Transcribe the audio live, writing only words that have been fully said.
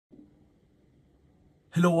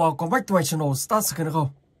Hello, welcome back to my channel. Start second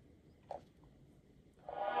ago.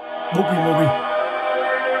 Bobby.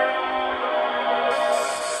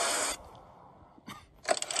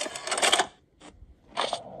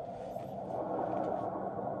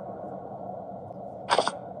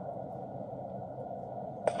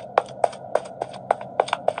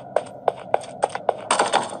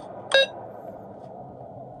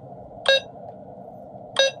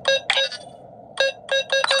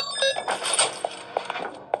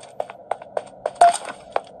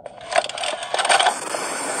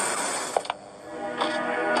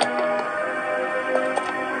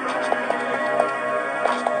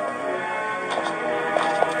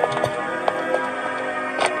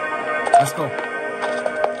 Let's go.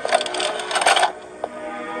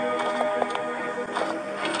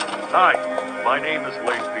 Hi, my name is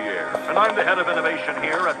Pierre, and I'm the head of innovation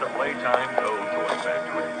here at the Playtime Co. Toy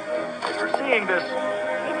Factory. If you're seeing this,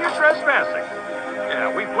 then you're trespassing.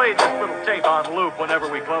 Yeah, we played this little tape on loop whenever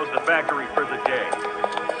we closed the factory for the day.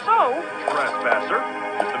 So, trespasser,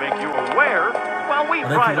 just to make you aware, while we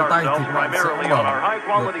pride ourselves primarily on our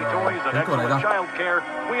high-quality toys and excellent child care,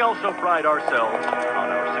 we also pride ourselves on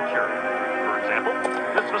our security. For example,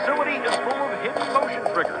 this facility is full of hidden motion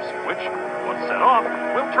triggers, which, once set off,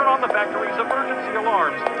 will turn on the factory's emergency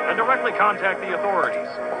alarms and directly contact the authorities.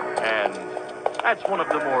 And that's one of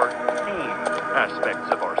the more key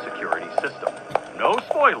aspects of our security system. No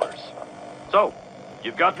spoilers. So,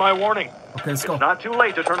 you've got my warning. Okay, let's go. It's not too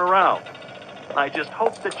late to turn around. I just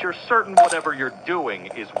hope that you're certain whatever you're doing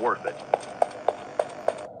is worth it.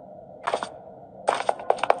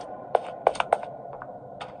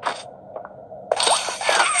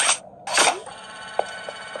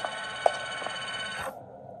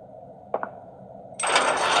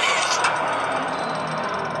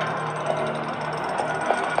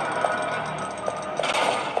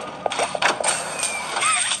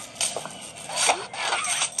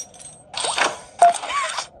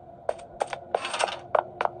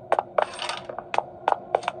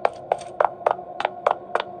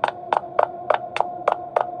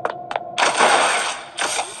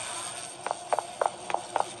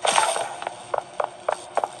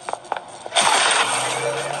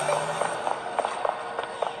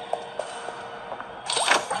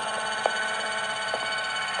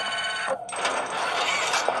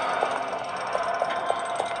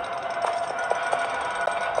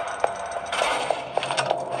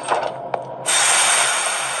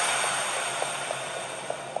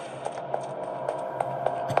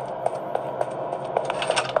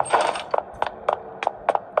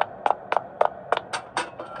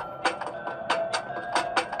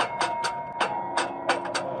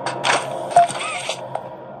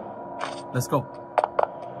 Let's go.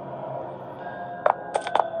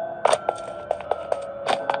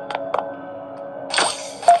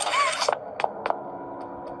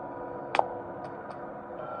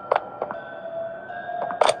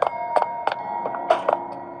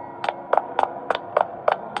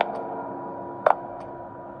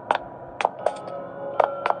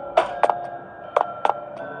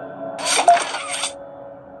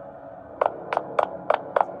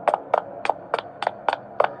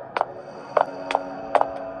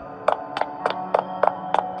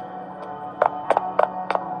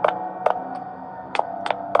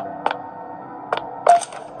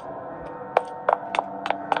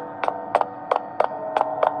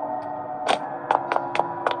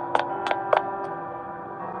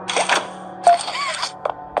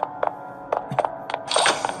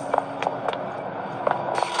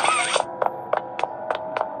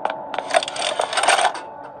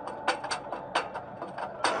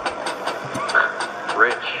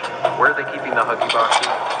 Where are they keeping the Huggy boxes?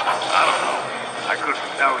 I don't know. I couldn't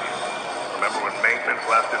tell you. Remember when maintenance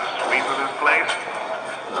left did a sweep of this place?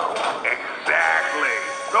 No. Exactly.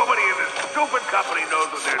 Nobody in this stupid company knows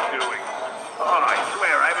what they're doing. Oh, I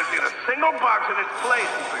swear, I haven't seen a single box in this place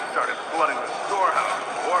since they started flooding the storehouse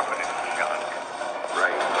with orphanage junk.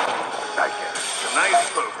 Right. I get it. It's a nice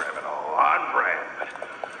program and all on brand.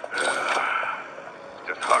 It's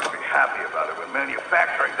just hard to be happy about it when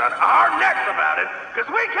manufacturing's on our necks about it, because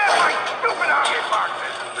we can't buy stupid Huggy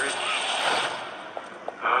boxes. Rich.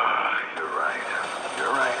 You're right.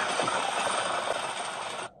 You're right.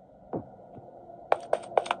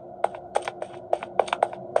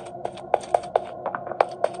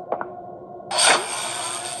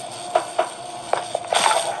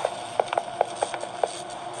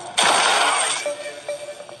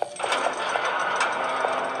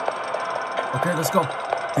 Ok, let's go.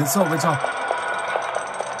 Tiến sâu bên trong.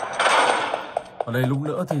 Ở đây lúc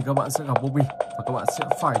nữa thì các bạn sẽ gặp Bobby và các bạn sẽ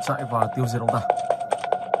phải chạy và tiêu diệt ông ta.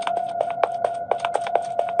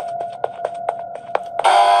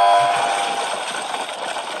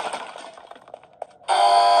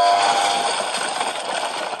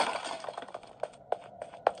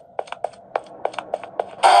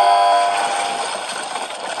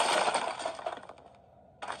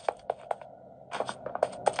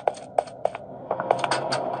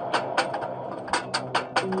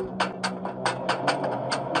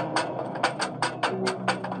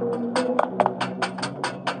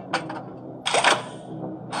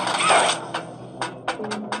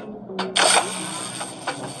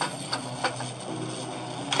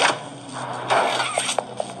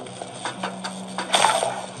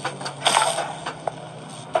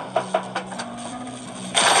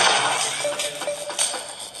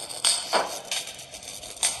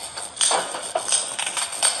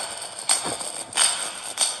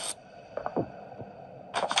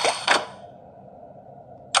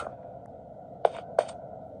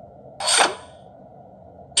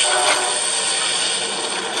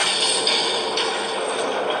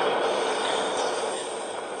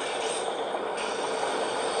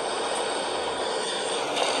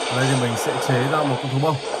 Ở đây thì mình sẽ chế ra một con thú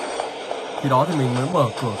bông. Khi đó thì mình mới mở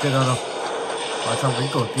cửa kia ra được. Và trong cánh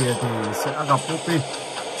cửa kia thì sẽ gặp Poppy.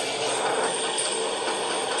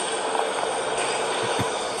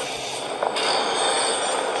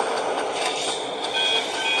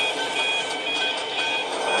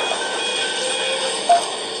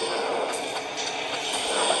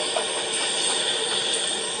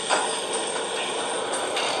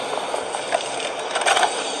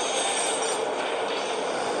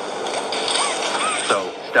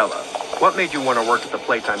 Stella, what made you want to work at the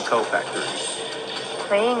Playtime Co. factory?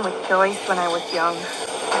 Playing with toys when I was young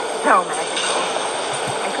was so magical.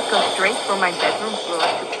 I could go straight from my bedroom floor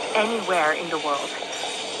to anywhere in the world.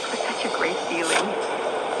 It was such a great feeling.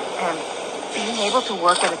 And being able to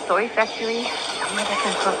work at a toy factory, somewhere that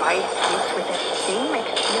can provide kids with that same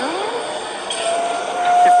experience,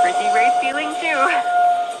 it's a pretty great feeling too.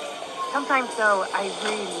 Sometimes though, I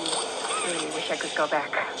really wish I could go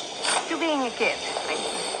back to being a kid. I mean.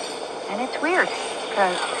 And it's weird,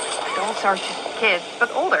 because adults are just kids,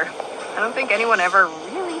 but older. I don't think anyone ever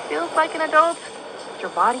really feels like an adult. Your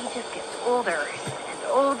body just gets older and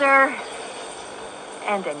older,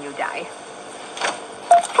 and then you die.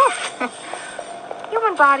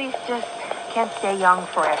 Human bodies just can't stay young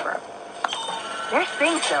forever. There's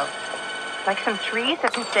things though, like some trees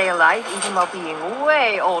that can stay alive even while being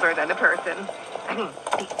way older than a person. I mean,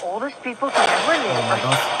 the oldest people to ever live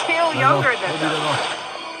are still younger than them.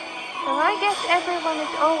 So I guess everyone is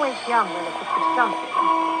always young relative to something,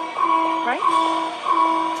 right?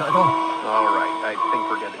 Chạy thôi. All right, I think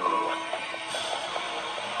we're getting a little late.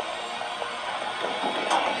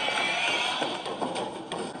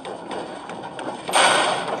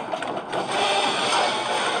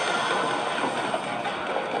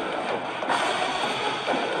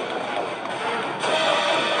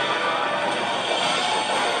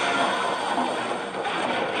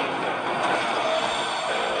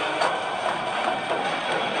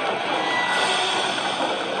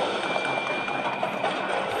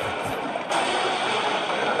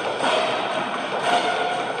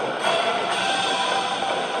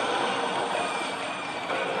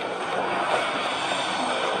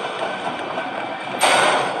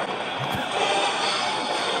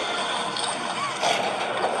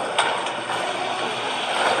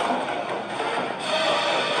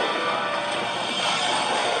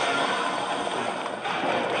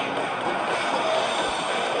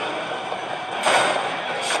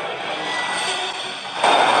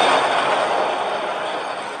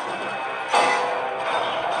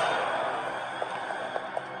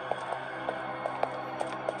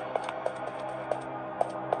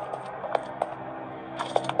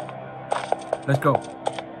 Let's go.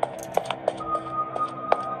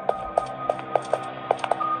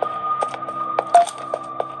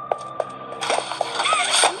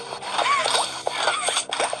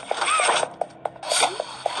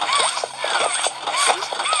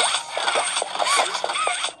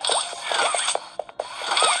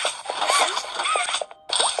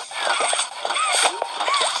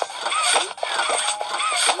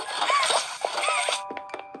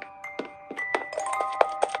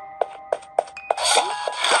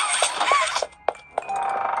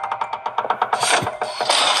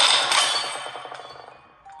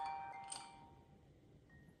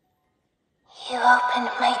 You opened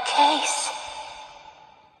my case.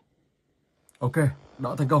 Ok, đã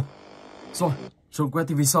thành công. Rồi, trốn quét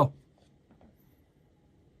TV sau.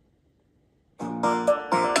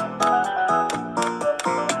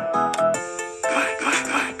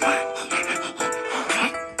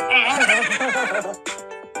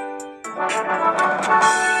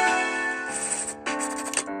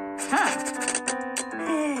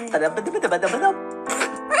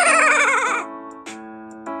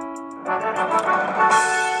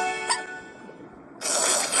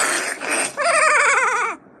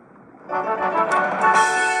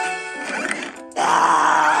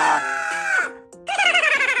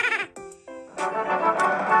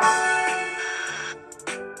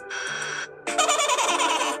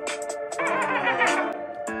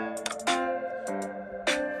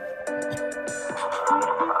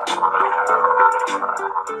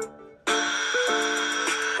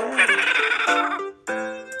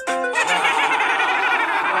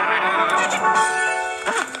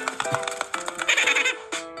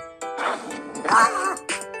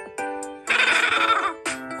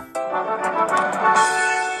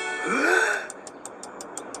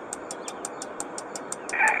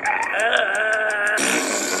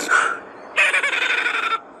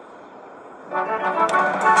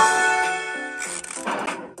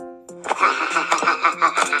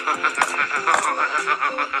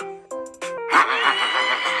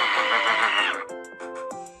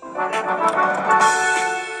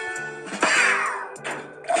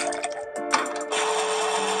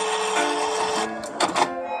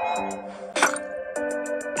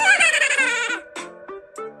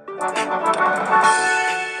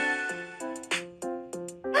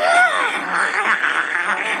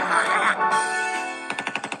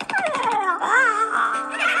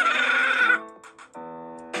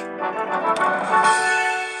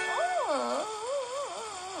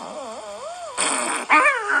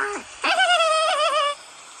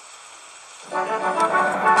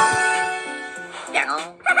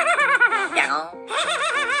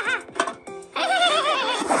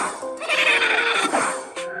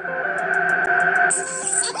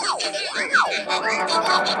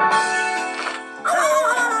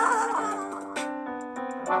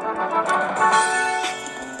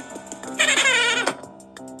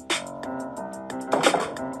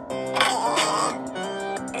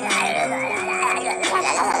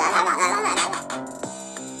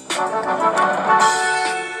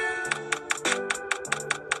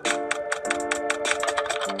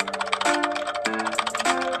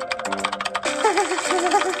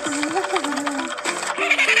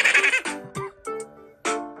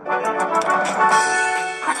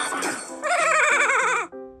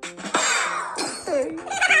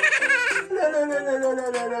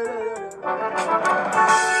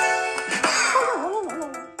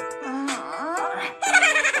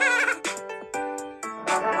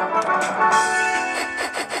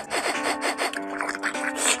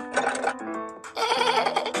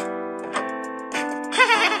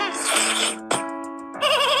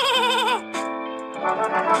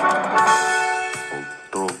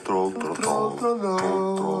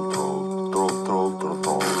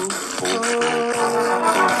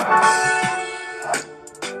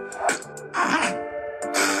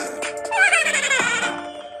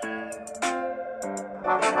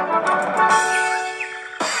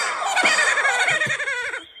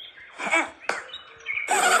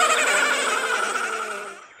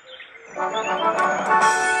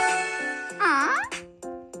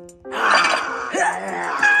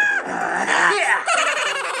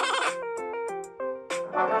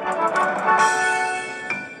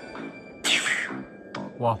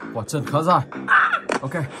 Wow, quả chân khá dài.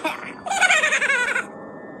 Ok.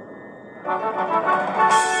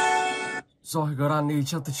 Rồi, Granny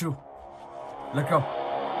chapter 2. Let's go.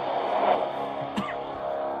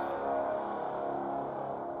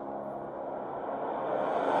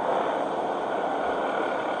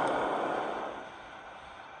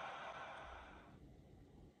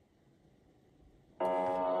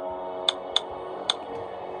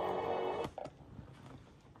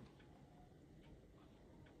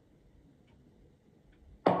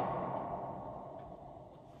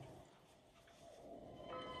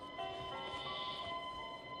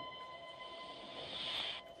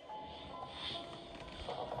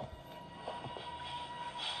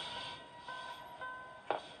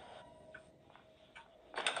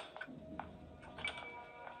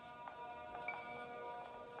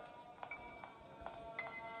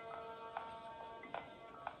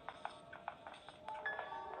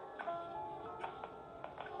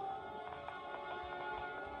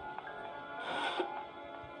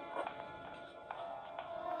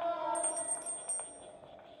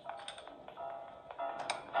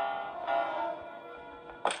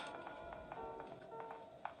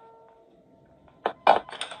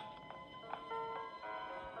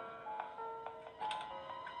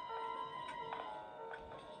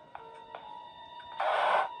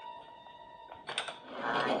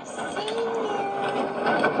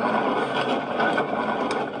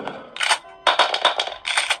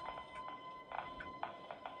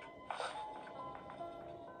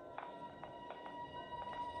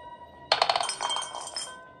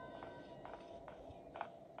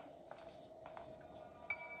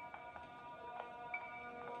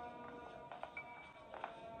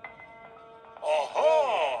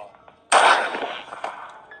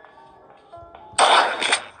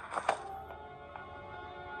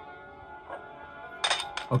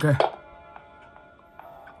 Ok.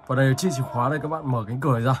 Và đây là chiếc chìa khóa đây, các bạn mở cánh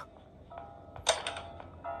cửa ra.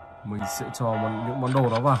 Mình sẽ cho những món đồ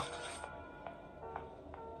đó vào.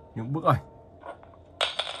 Những bức ảnh.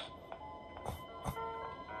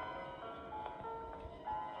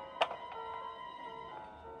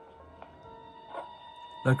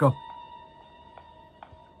 Let's go.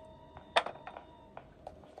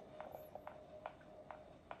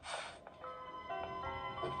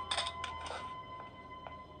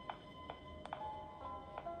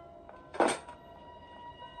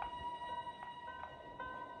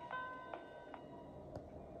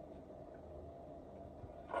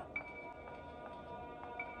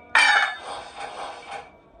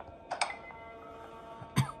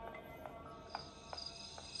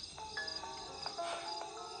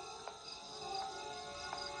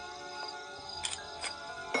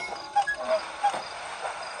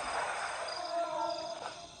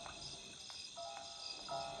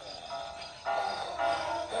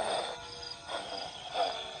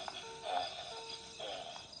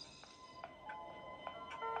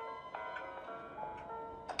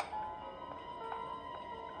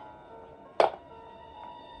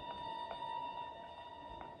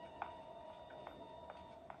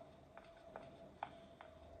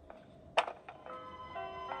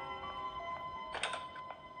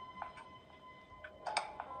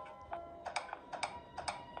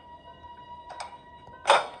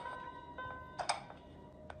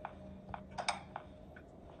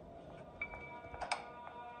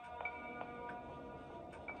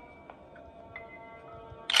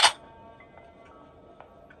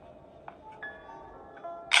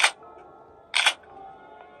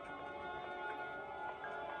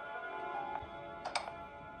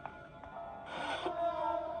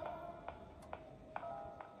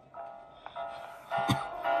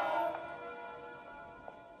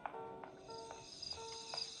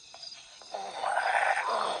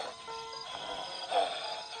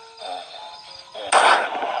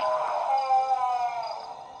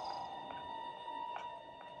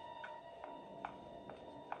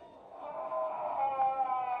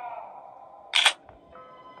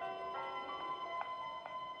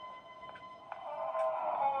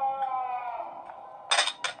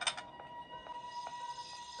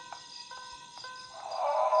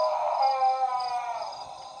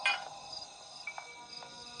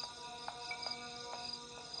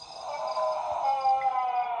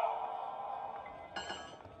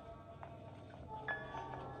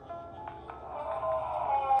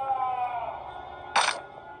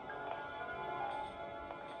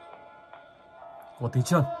 của tiếng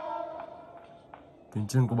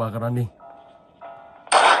chân của bà Granny.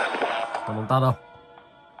 Còn ông ta đâu?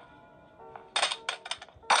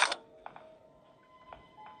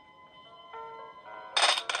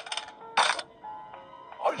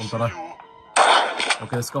 Ông ta đây.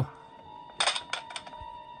 Ok, let's go.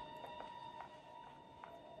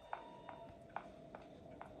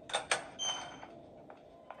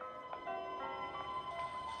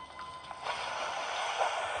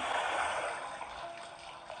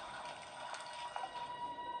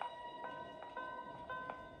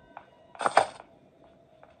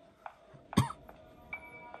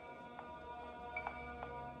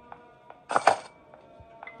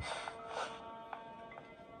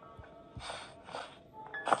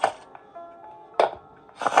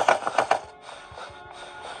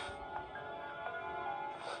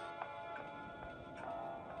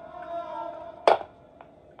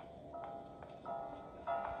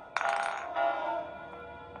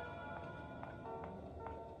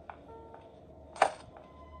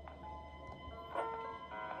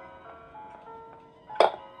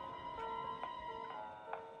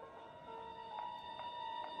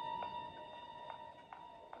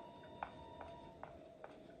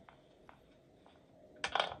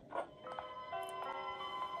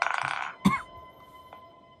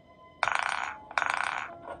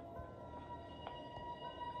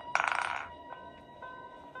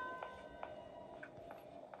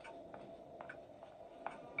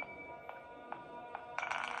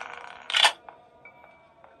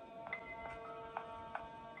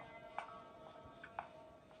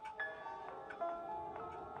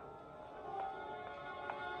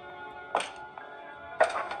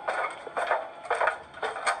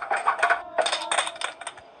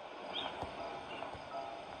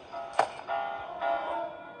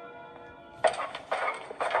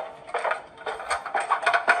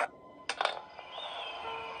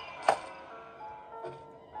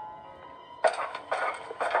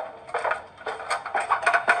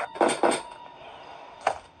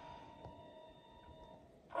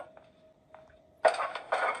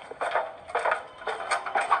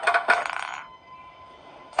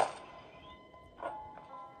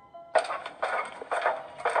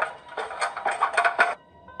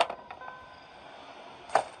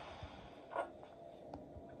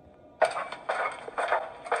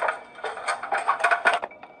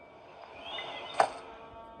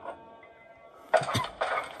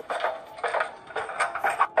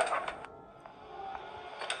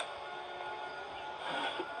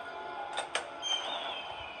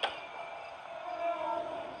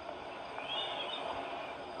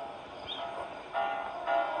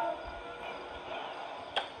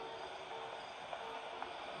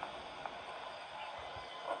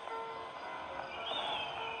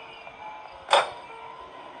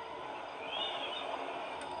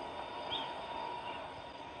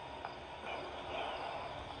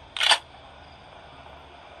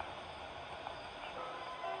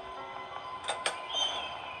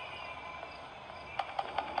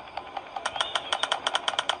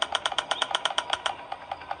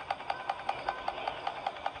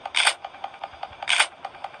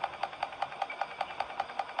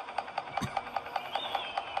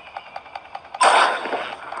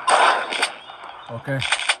 Ok,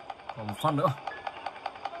 còn một phát nữa.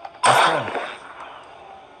 Let's go.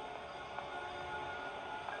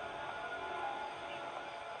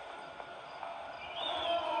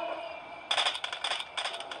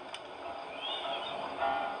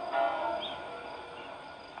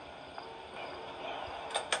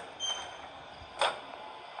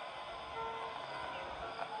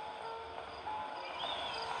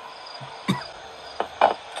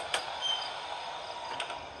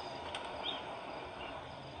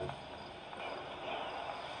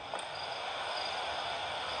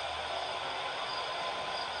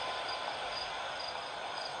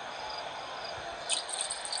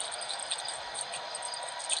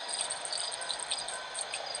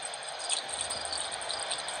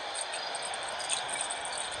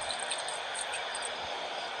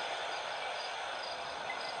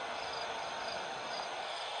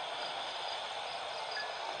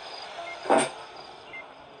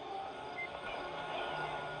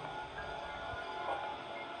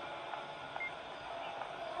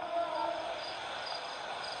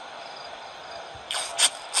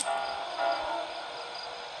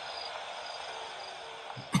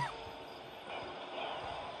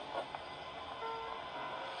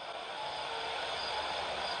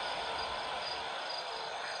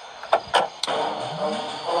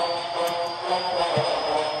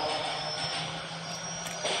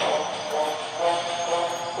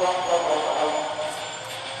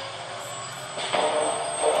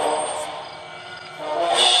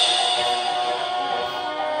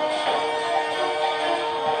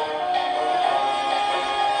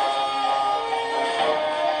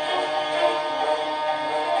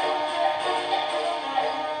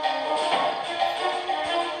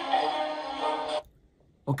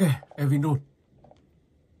 Ok, Evin luôn.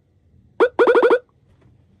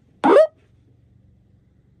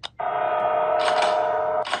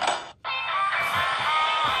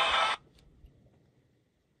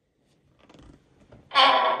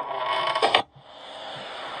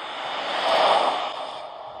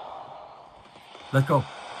 Let's go.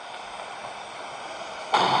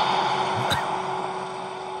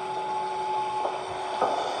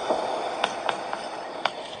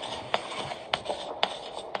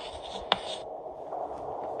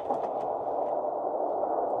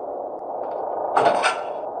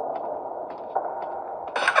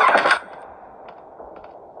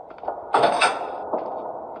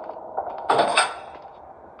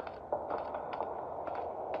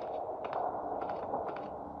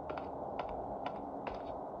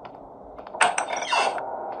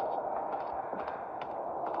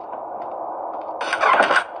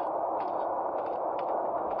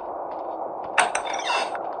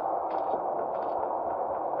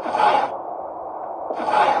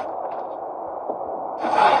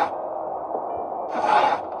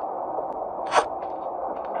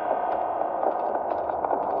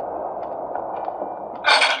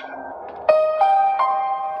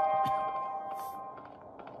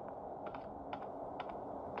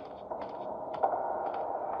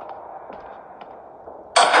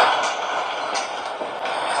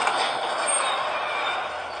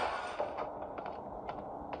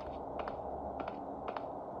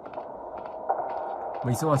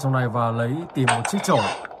 Mình sẽ vào trong này và tìm một chiếc chổi.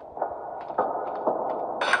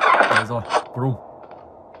 Đấy rồi, broom.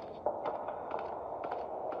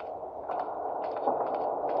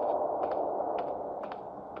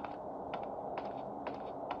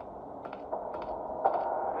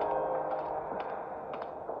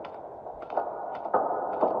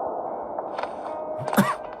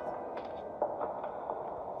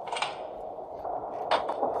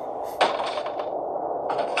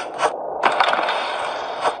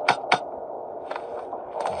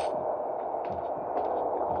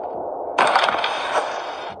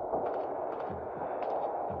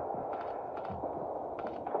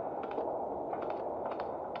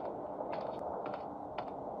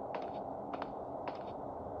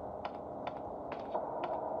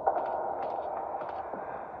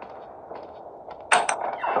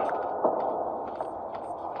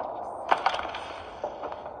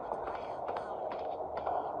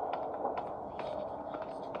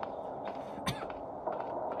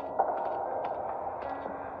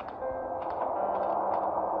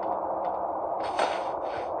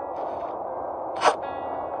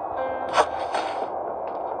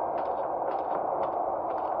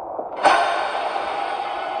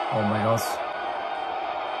 Oh my gosh.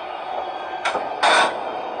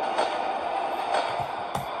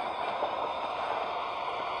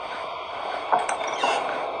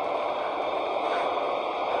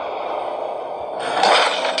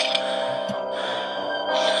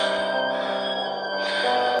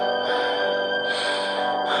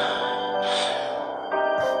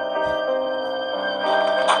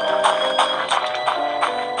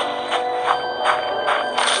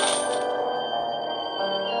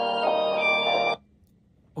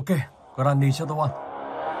 Ok, Granny cho tôi ăn.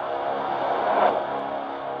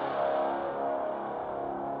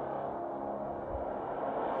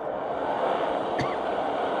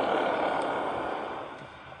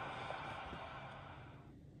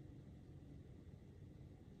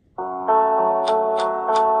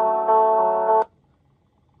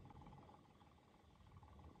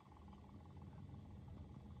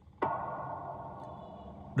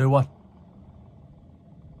 Day one.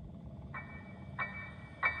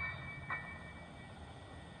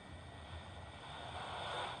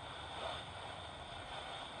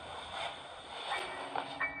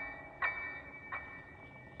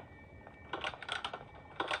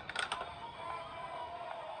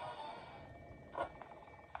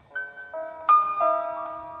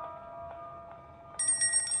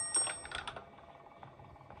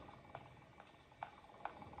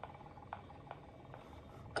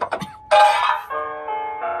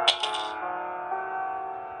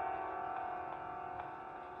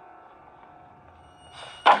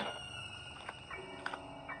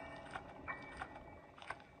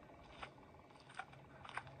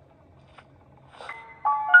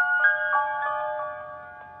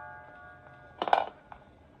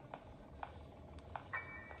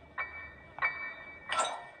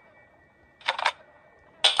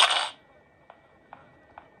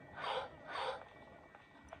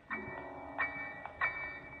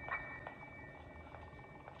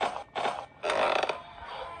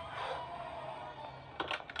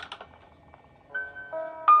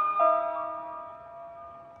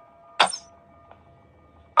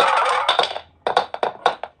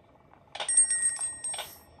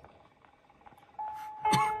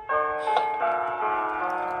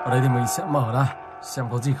 Ở đây thì mình sẽ mở ra xem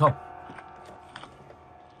có gì không.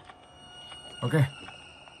 Ok.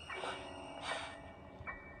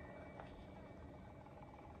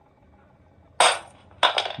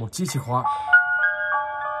 Một chiếc chìa khóa.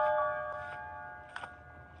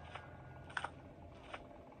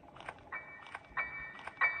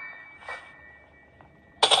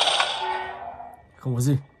 Không có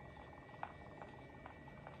gì.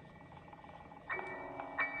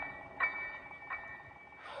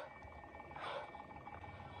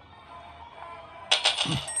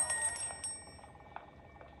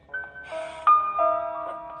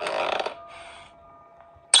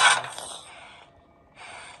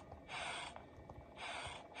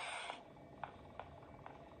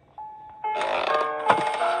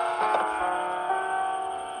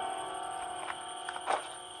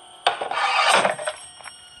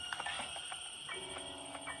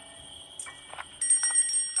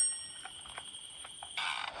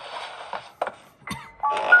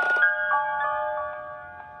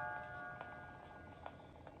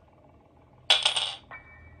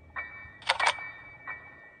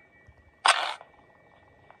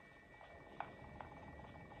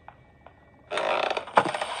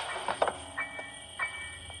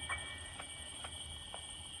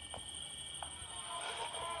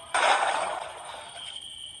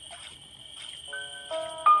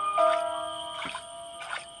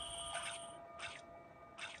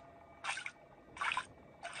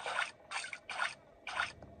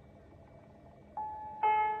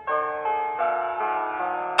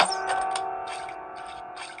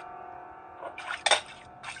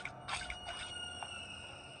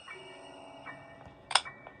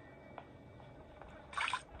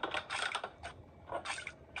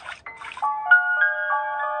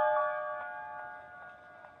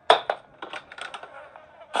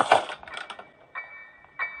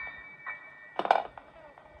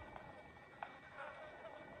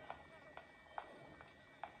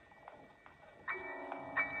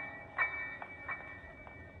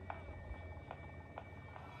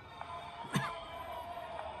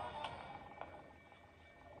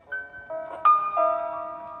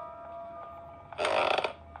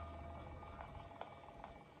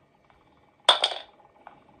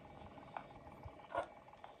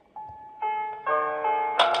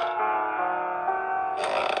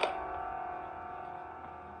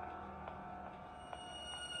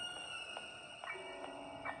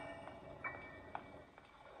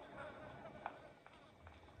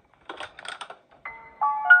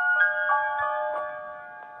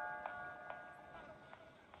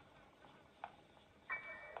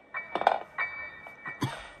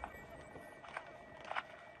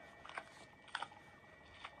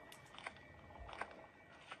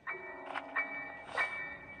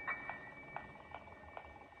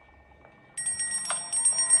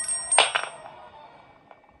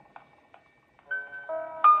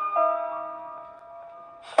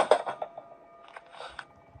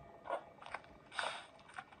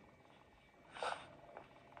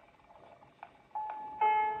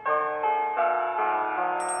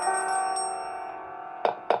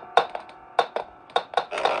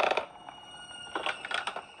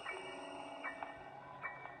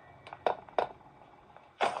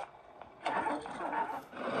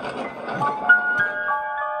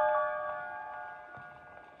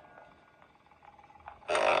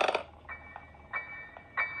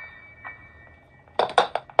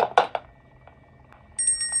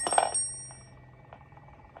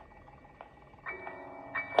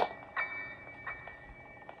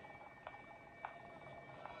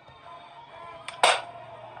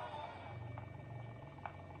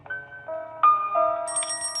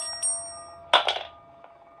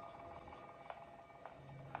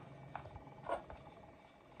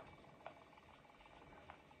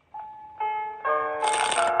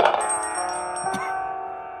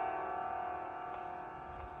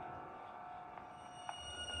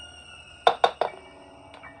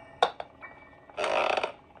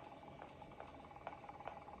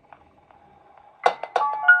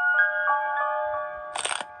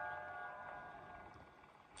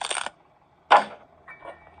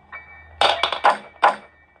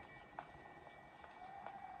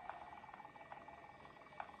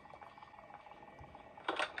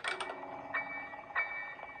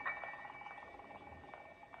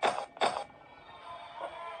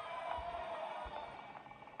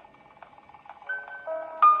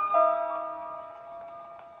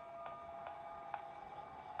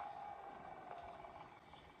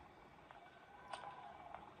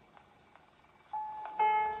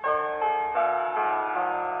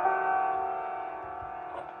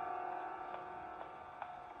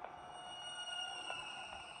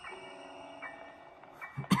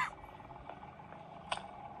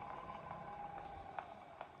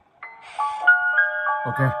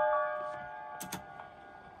 Ok.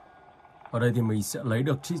 Ở đây thì mình sẽ lấy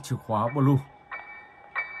được chiếc chìa khóa blue.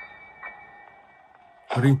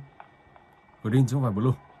 Green. Green chứ không phải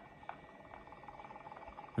blue.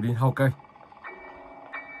 Green hao cây.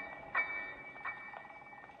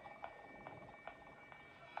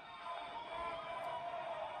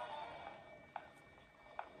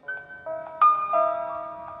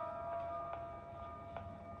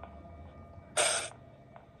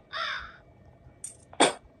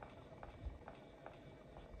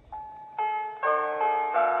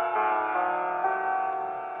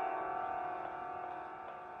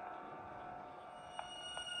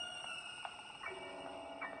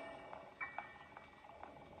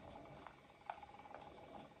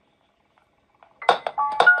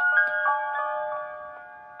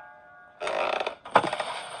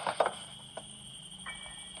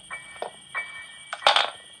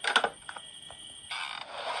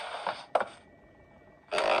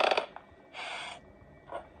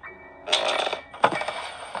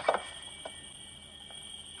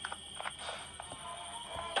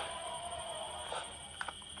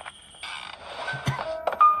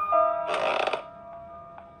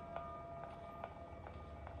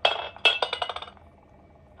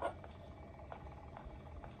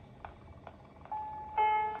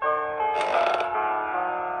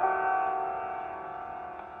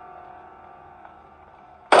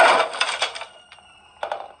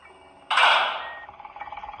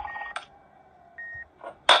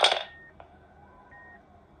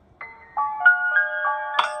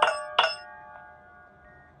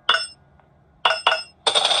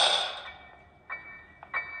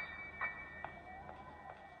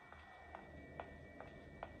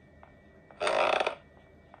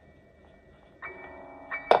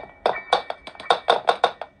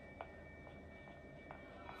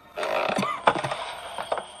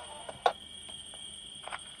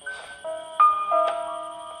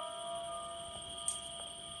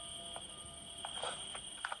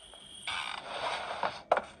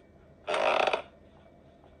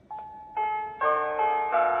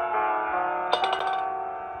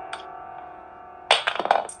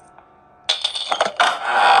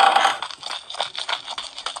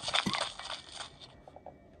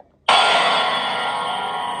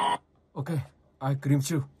 Ok, I cream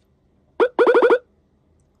too.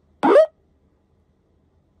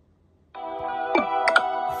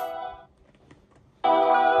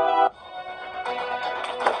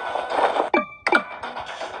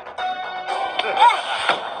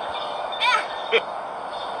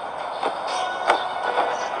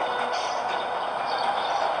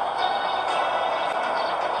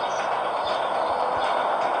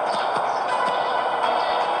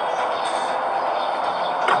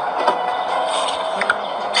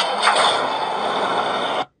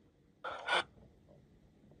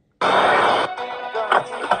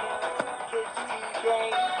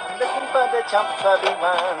 Chubby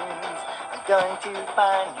ones. I'm going to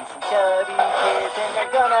find you some chubby kids, and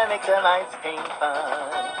they're gonna make some ice cream fun.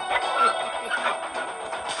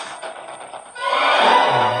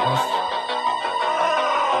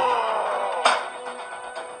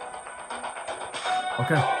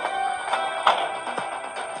 Ok.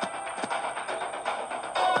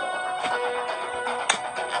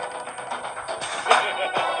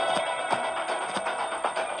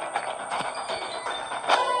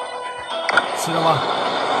 Cinema.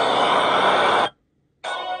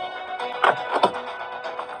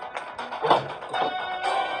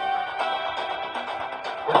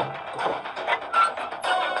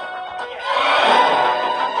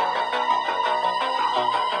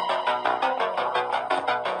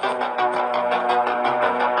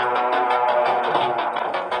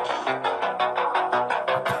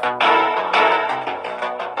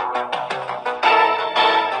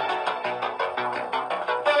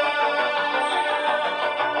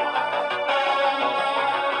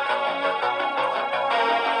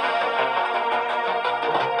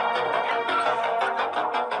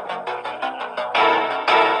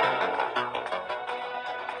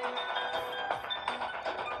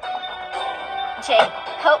 Jay,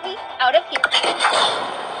 help me out of here.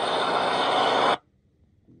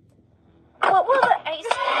 What will the ice...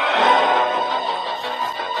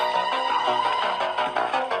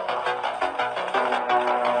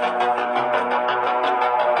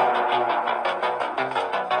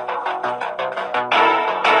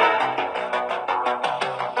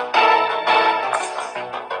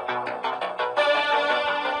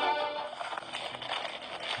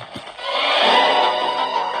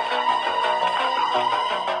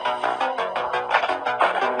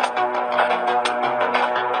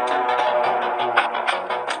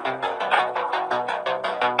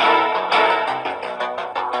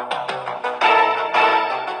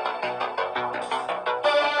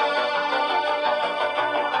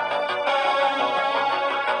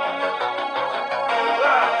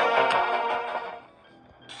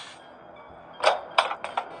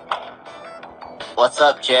 What's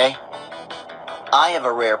up, Jay? I have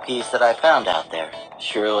a rare piece that I found out there.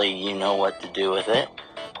 Surely you know what to do with it.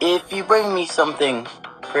 If you bring me something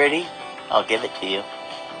pretty, I'll give it to you.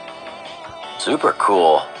 Super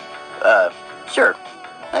cool. Sure.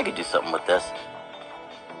 I could do something with this.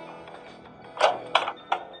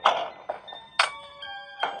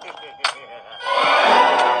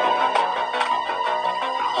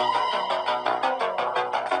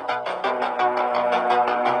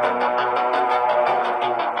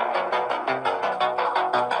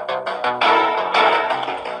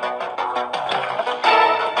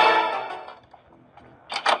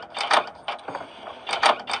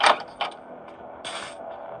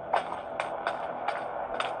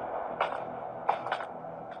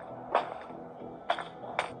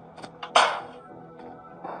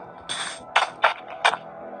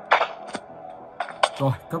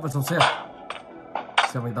 Rồi, cất vào trong xe.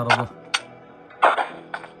 Xem anh ta đâu rồi.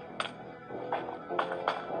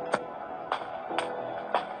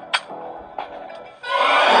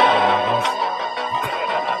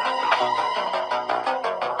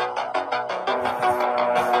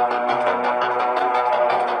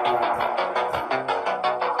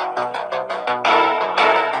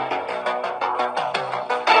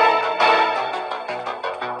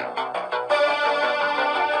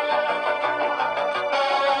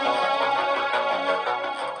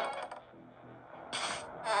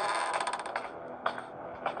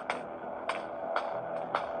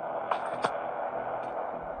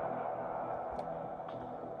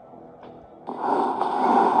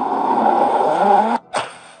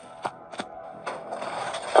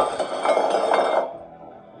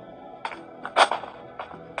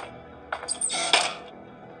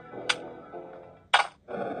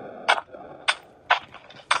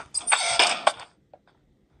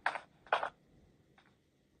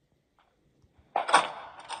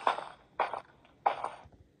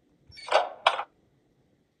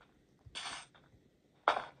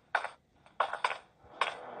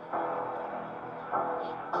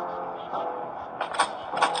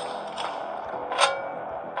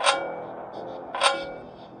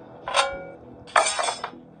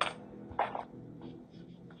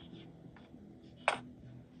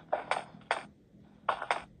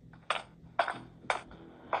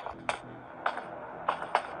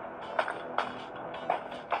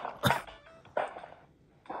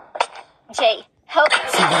 Jay, help.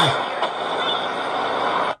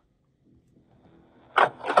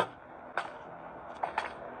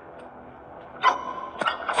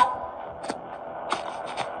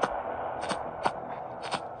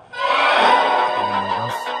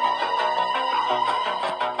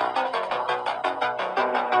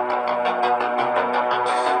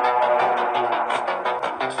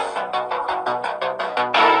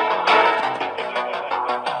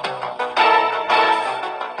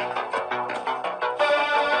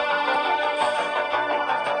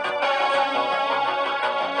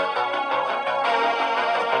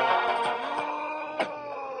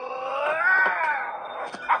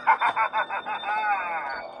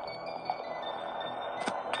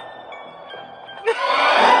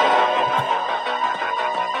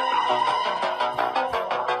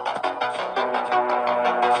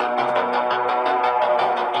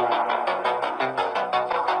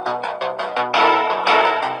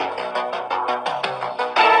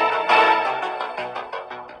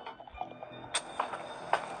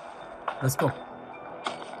 Let's go.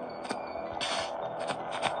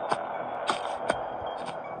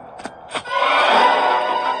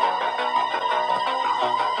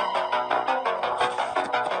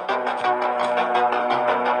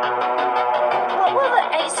 What will the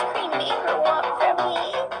ice cream maker want from me?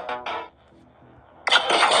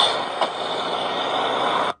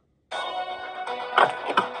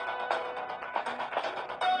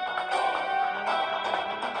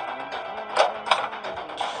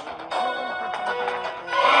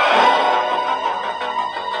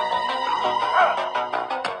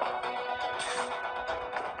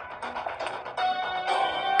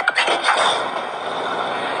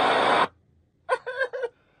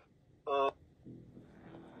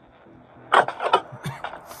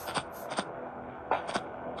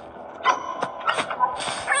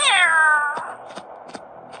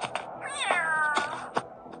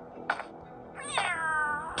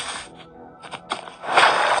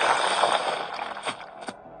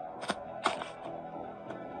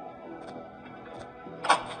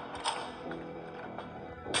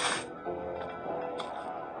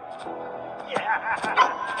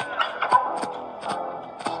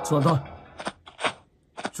 Chuẩn thôi.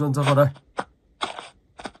 Chuẩn ra vào đây.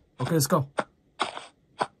 Ok, let's go.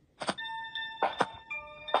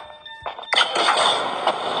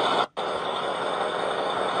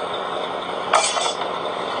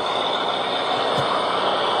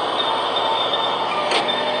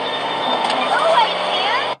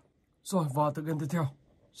 Rồi vào tựa game tiếp theo,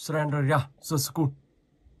 Slendrina The School.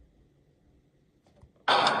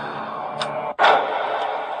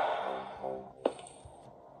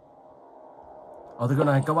 Ở tựa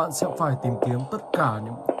game này các bạn sẽ phải tìm kiếm tất cả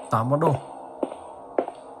những 8 món đồ.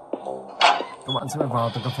 Các bạn sẽ phải vào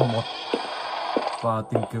từng căn phòng một và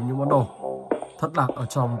tìm kiếm những món đồ thất lạc ở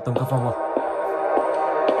trong từng căn phòng một.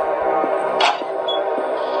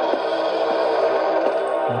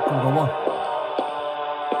 Một con gấu bông.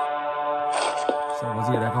 Xem có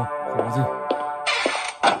gì ở đây không? Không có gì.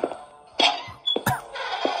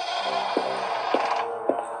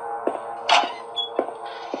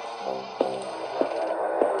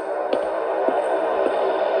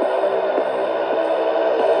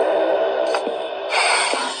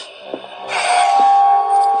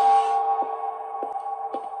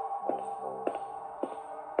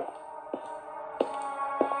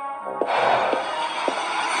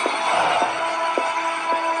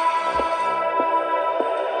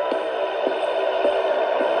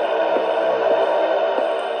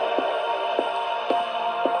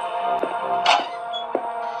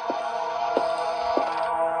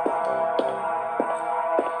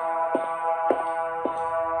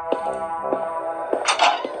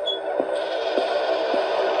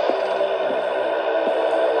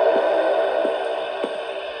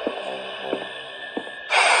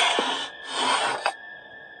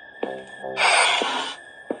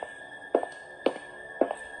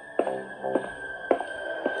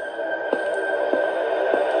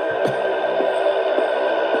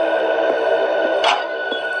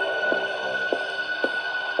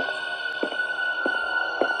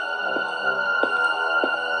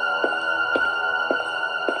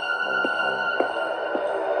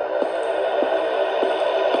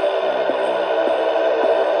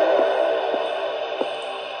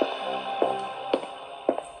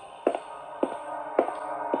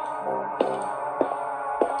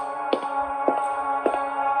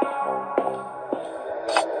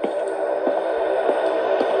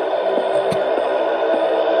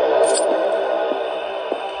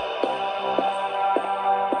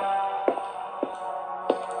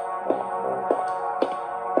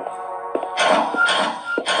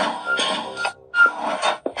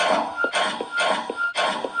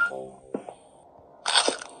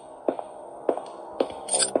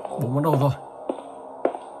 Bốn món đồ rồi.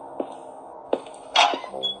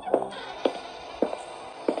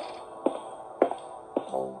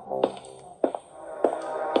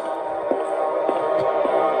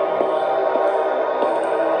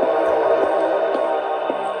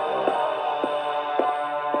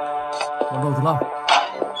 Món đồ thứ 5.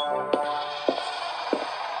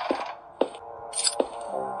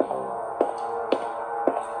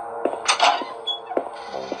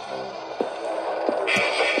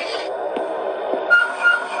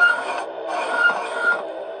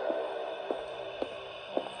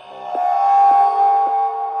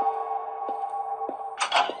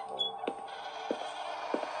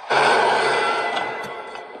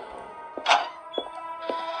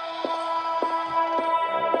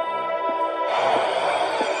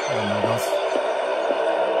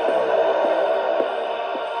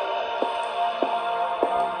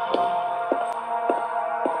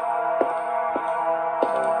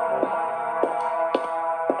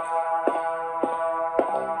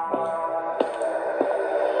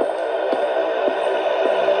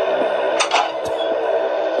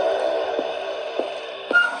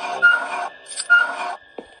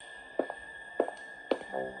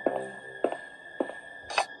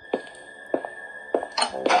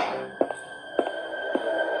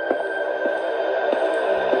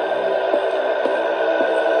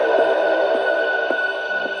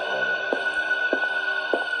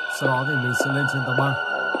 Sau đó thì mình sẽ lên trên tầng 3.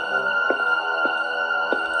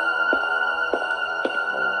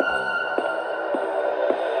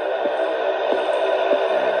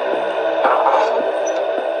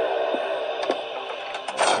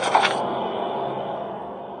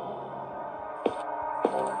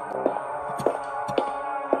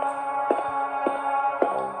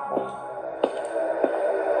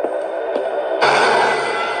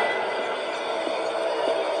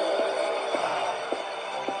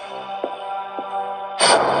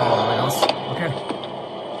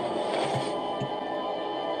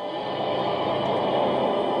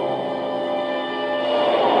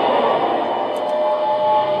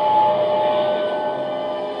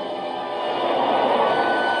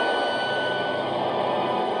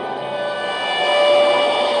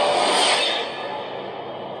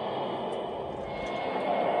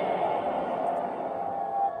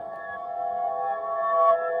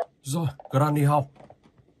 Rồi, Granny House.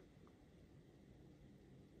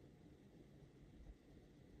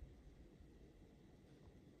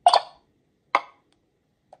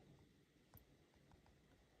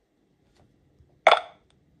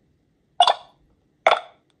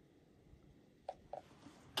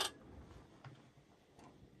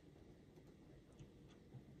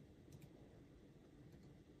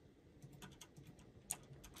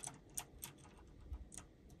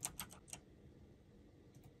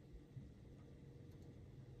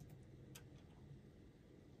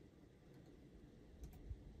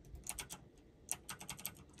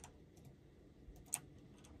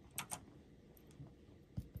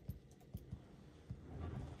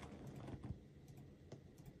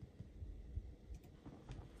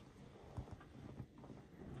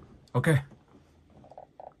 Ok.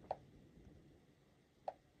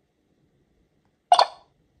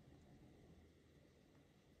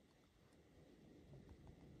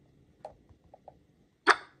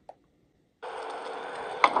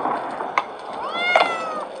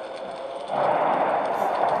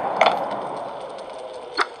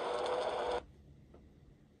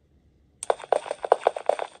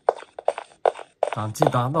 Tám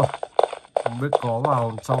chín tám rồi, không biết có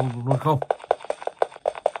vào trong luôn không.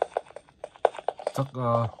 Chắc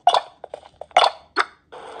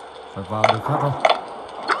phải vào đường khác thôi.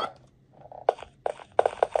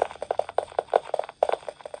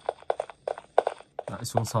 Lại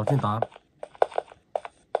xuống 6 trên 8.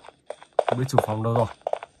 Không biết chủ phòng đâu rồi.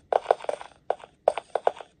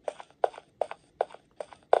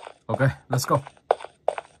 Ok, let's go.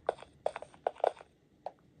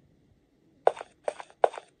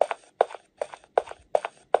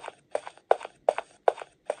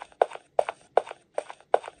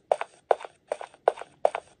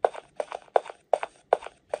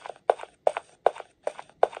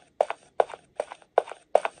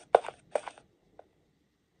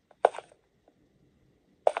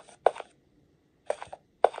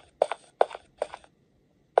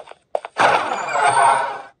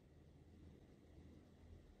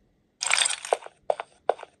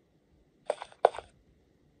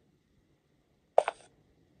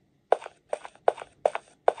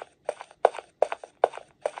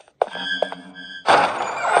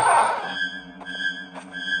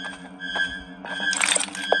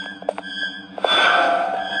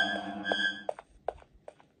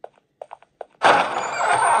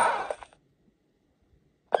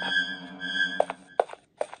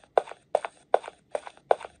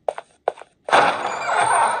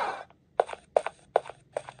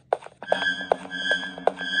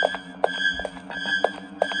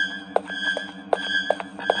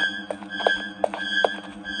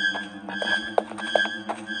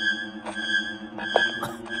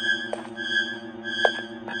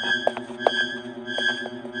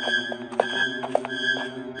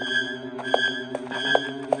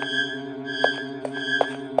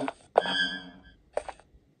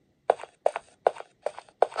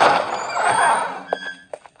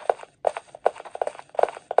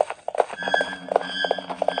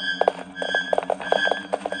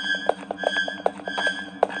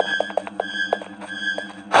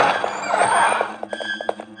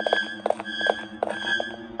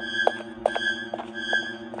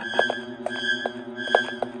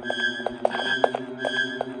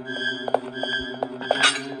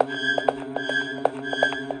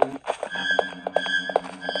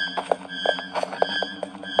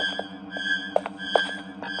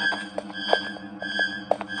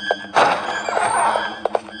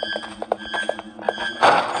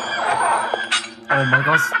 Oh my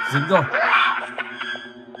god, dính rồi.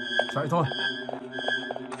 Chạy thôi.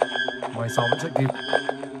 May sau vẫn chạy kịp.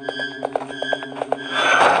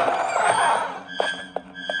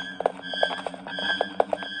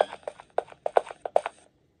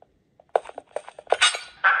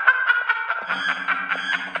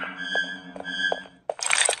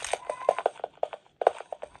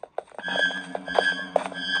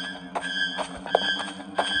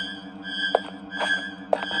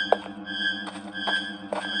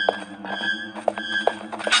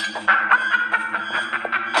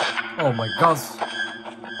 Oh my god.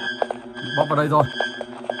 Bị bóp vào đây rồi.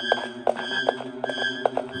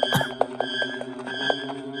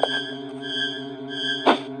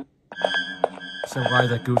 Xem có ai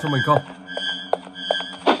giải cứu cho mình không.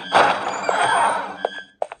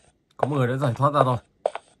 Có một người đã giải thoát ra rồi.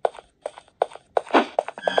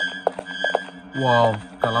 Wow,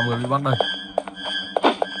 cả 5 người bị bắt đây.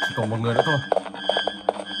 Chỉ còn một người nữa thôi.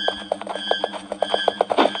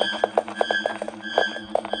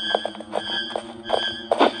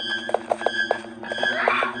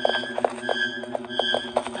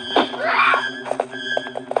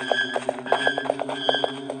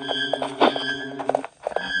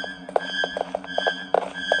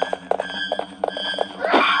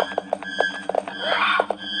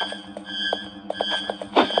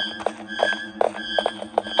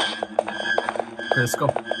 Okay, let's go.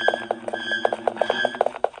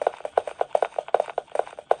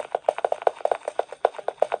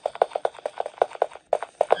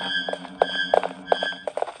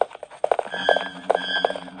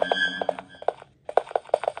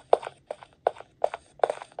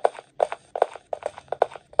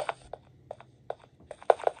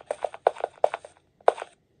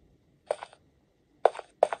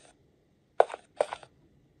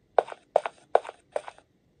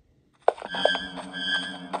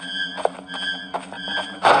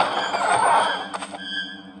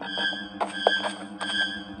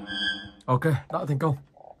 Ok, đã thành công.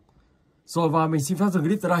 Rồi và mình xin phép dừng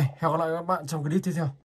clip tại đây. Hẹn gặp lại các bạn trong clip tiếp theo.